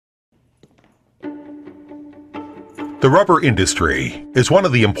The rubber industry is one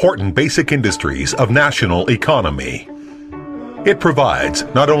of the important basic industries of national economy. It provides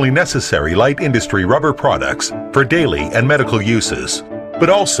not only necessary light industry rubber products for daily and medical uses, but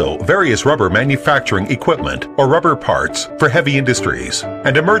also various rubber manufacturing equipment or rubber parts for heavy industries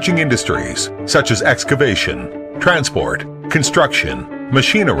and emerging industries such as excavation, transport, construction,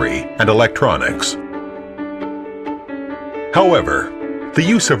 machinery, and electronics. However, the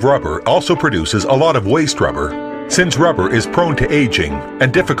use of rubber also produces a lot of waste rubber, since rubber is prone to aging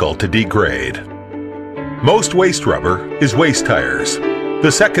and difficult to degrade. Most waste rubber is waste tires. The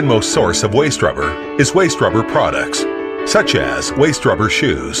second most source of waste rubber is waste rubber products, such as waste rubber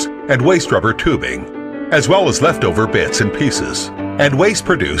shoes and waste rubber tubing, as well as leftover bits and pieces, and waste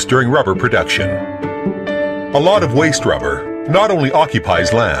produced during rubber production. A lot of waste rubber not only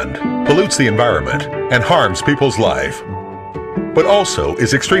occupies land, pollutes the environment, and harms people's life, but also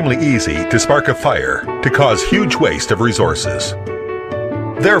is extremely easy to spark a fire to cause huge waste of resources.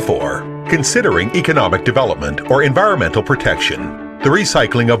 Therefore, considering economic development or environmental protection, the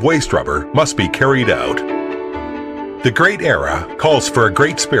recycling of waste rubber must be carried out. The great era calls for a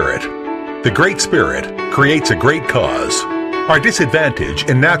great spirit. The great spirit creates a great cause. Our disadvantage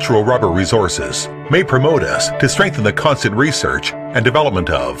in natural rubber resources may promote us to strengthen the constant research and development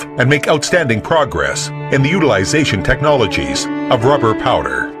of and make outstanding progress in the utilization technologies of rubber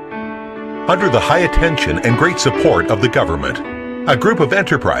powder. Under the high attention and great support of the government, a group of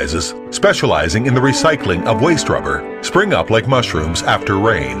enterprises specializing in the recycling of waste rubber spring up like mushrooms after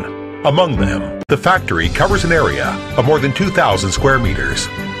rain. Among them, the factory covers an area of more than 2,000 square meters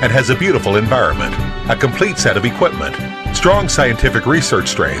and has a beautiful environment, a complete set of equipment, strong scientific research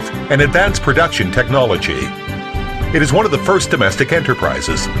strength, and advanced production technology. It is one of the first domestic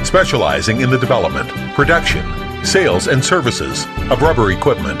enterprises specializing in the development, production, sales, and services of rubber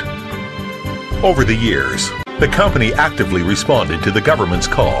equipment. Over the years, the company actively responded to the government's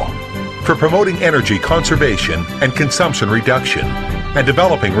call for promoting energy conservation and consumption reduction and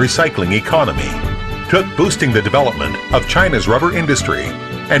developing recycling economy, took boosting the development of China's rubber industry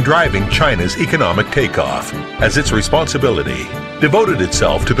and driving China's economic takeoff as its responsibility, devoted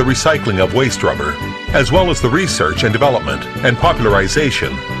itself to the recycling of waste rubber, as well as the research and development and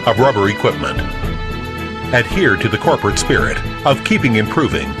popularization of rubber equipment. Adhere to the corporate spirit of keeping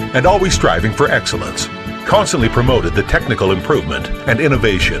improving and always striving for excellence, constantly promoted the technical improvement and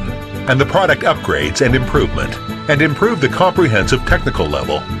innovation, and the product upgrades and improvement, and improved the comprehensive technical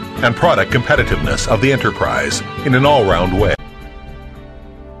level and product competitiveness of the enterprise in an all-round way.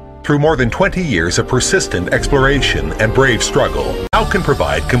 Through more than 20 years of persistent exploration and brave struggle, now can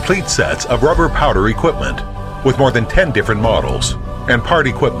provide complete sets of rubber powder equipment with more than 10 different models, and part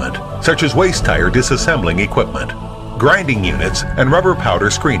equipment such as waste tire disassembling equipment, grinding units and rubber powder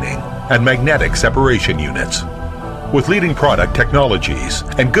screening, and magnetic separation units. With leading product technologies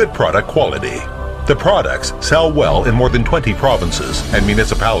and good product quality, the products sell well in more than 20 provinces and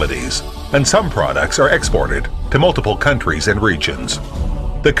municipalities, and some products are exported to multiple countries and regions.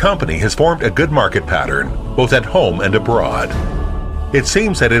 The company has formed a good market pattern both at home and abroad. It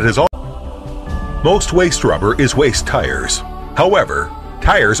seems that it is all. Most waste rubber is waste tires. However,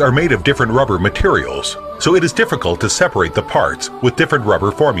 tires are made of different rubber materials, so it is difficult to separate the parts with different rubber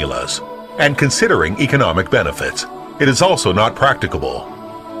formulas. And considering economic benefits, it is also not practicable.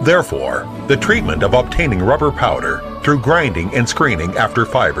 Therefore, the treatment of obtaining rubber powder through grinding and screening after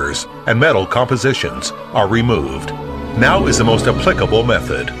fibers and metal compositions are removed now is the most applicable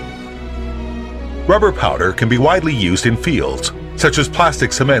method. Rubber powder can be widely used in fields such as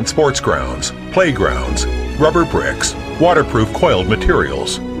plastic cement sports grounds, playgrounds, rubber bricks, waterproof coiled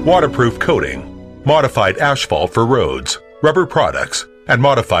materials, waterproof coating, modified asphalt for roads, rubber products, and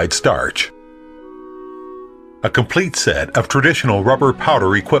modified starch. A complete set of traditional rubber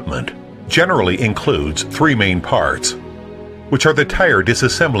powder equipment generally includes three main parts, which are the tire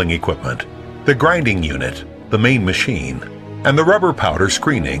disassembling equipment, the grinding unit, the main machine, and the rubber powder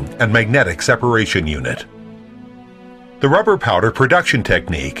screening and magnetic separation unit. The rubber powder production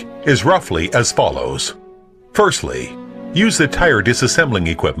technique is roughly as follows. Firstly, use the tire disassembling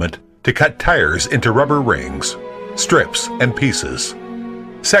equipment to cut tires into rubber rings, strips, and pieces.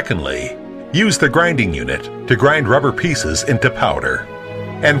 Secondly, use the grinding unit to grind rubber pieces into powder.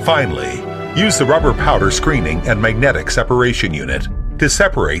 And finally, use the rubber powder screening and magnetic separation unit to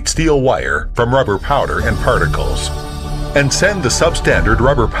separate steel wire from rubber powder and particles, and send the substandard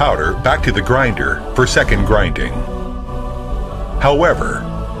rubber powder back to the grinder for second grinding. However,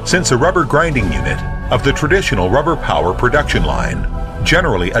 since a rubber grinding unit of the traditional rubber powder production line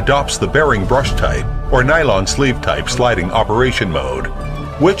generally adopts the bearing brush type or nylon sleeve type sliding operation mode,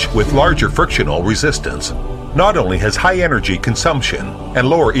 which with larger frictional resistance not only has high energy consumption and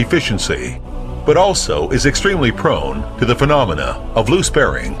lower efficiency, but also is extremely prone to the phenomena of loose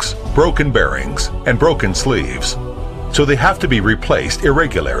bearings, and broken sleeves, so they have to be replaced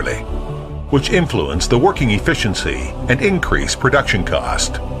irregularly, which influence the working efficiency and increase production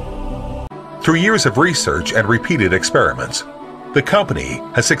cost. Through years of research and repeated experiments, the company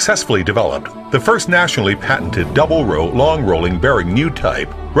has successfully developed the first nationally patented double-row long-rolling bearing new type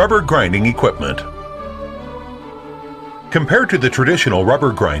rubber grinding equipment. Compared to the traditional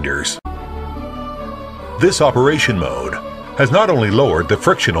rubber grinders, this operation mode has not only lowered the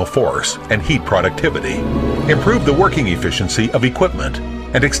frictional force and heat productivity, improved the working efficiency of equipment,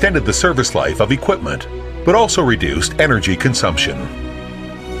 and extended the service life of equipment, but also reduced energy consumption.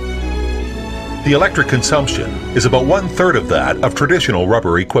 The electric consumption is about 1/3 of that of traditional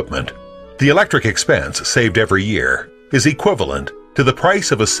rubber equipment. The electric expense saved every year is equivalent to the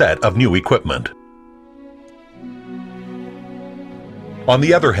price of a set of new equipment. On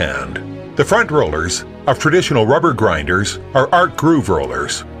the other hand, the front rollers of traditional rubber grinders are arc groove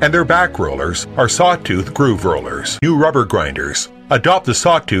rollers, and their back rollers are sawtooth groove rollers. New rubber grinders adopt the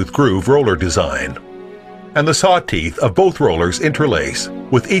sawtooth groove roller design, and the saw teeth of both rollers interlace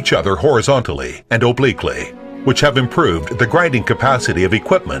with each other horizontally and obliquely, which have improved the grinding capacity of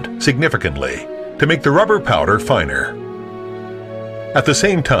equipment significantly to make the rubber powder finer. At the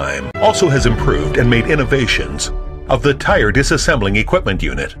same time, also has improved and made innovations of the tire disassembling equipment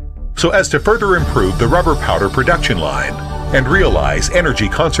unit, so as to further improve the rubber powder production line and realize energy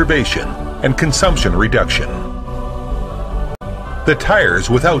conservation and consumption reduction. The tires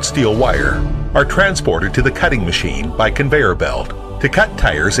without steel wire are transported to the cutting machine by conveyor belt to cut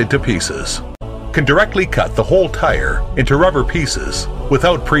tires into pieces. Can directly cut the whole tire into rubber pieces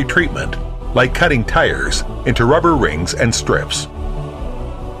without pre-treatment, like cutting tires into rubber rings and strips.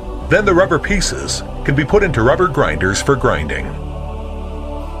 Then the rubber pieces can be put into rubber grinders for grinding.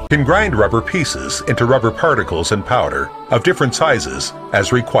 Can grind rubber pieces into rubber particles and powder of different sizes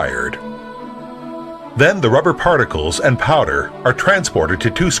as required. Then the rubber particles and powder are transported to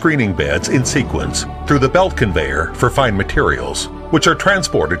 2 screening beds in sequence through the belt conveyor for fine materials, which are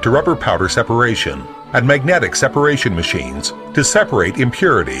transported to rubber powder separation and magnetic separation machines to separate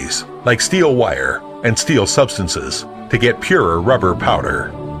impurities like steel wire and steel substances to get purer rubber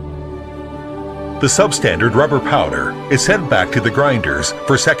powder. The substandard rubber powder is sent back to the grinders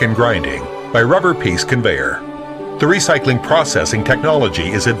for second grinding by rubber piece conveyor. The recycling processing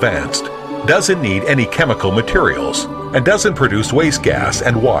technology is advanced, doesn't need any chemical materials, and doesn't produce waste gas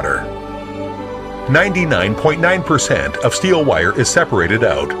and water. 99.9% of steel wire is separated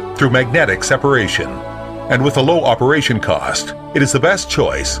out through magnetic separation, and with a low operation cost, it is the best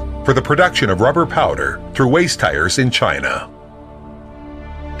choice for the production of rubber powder through waste tires in China.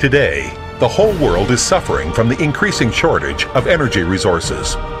 Today, the whole world is suffering from the increasing shortage of energy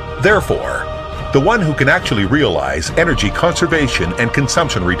resources. Therefore, the one who can actually realize energy conservation and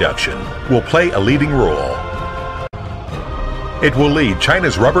consumption reduction will play a leading role. It will lead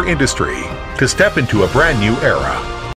China's rubber industry to step into a brand new era.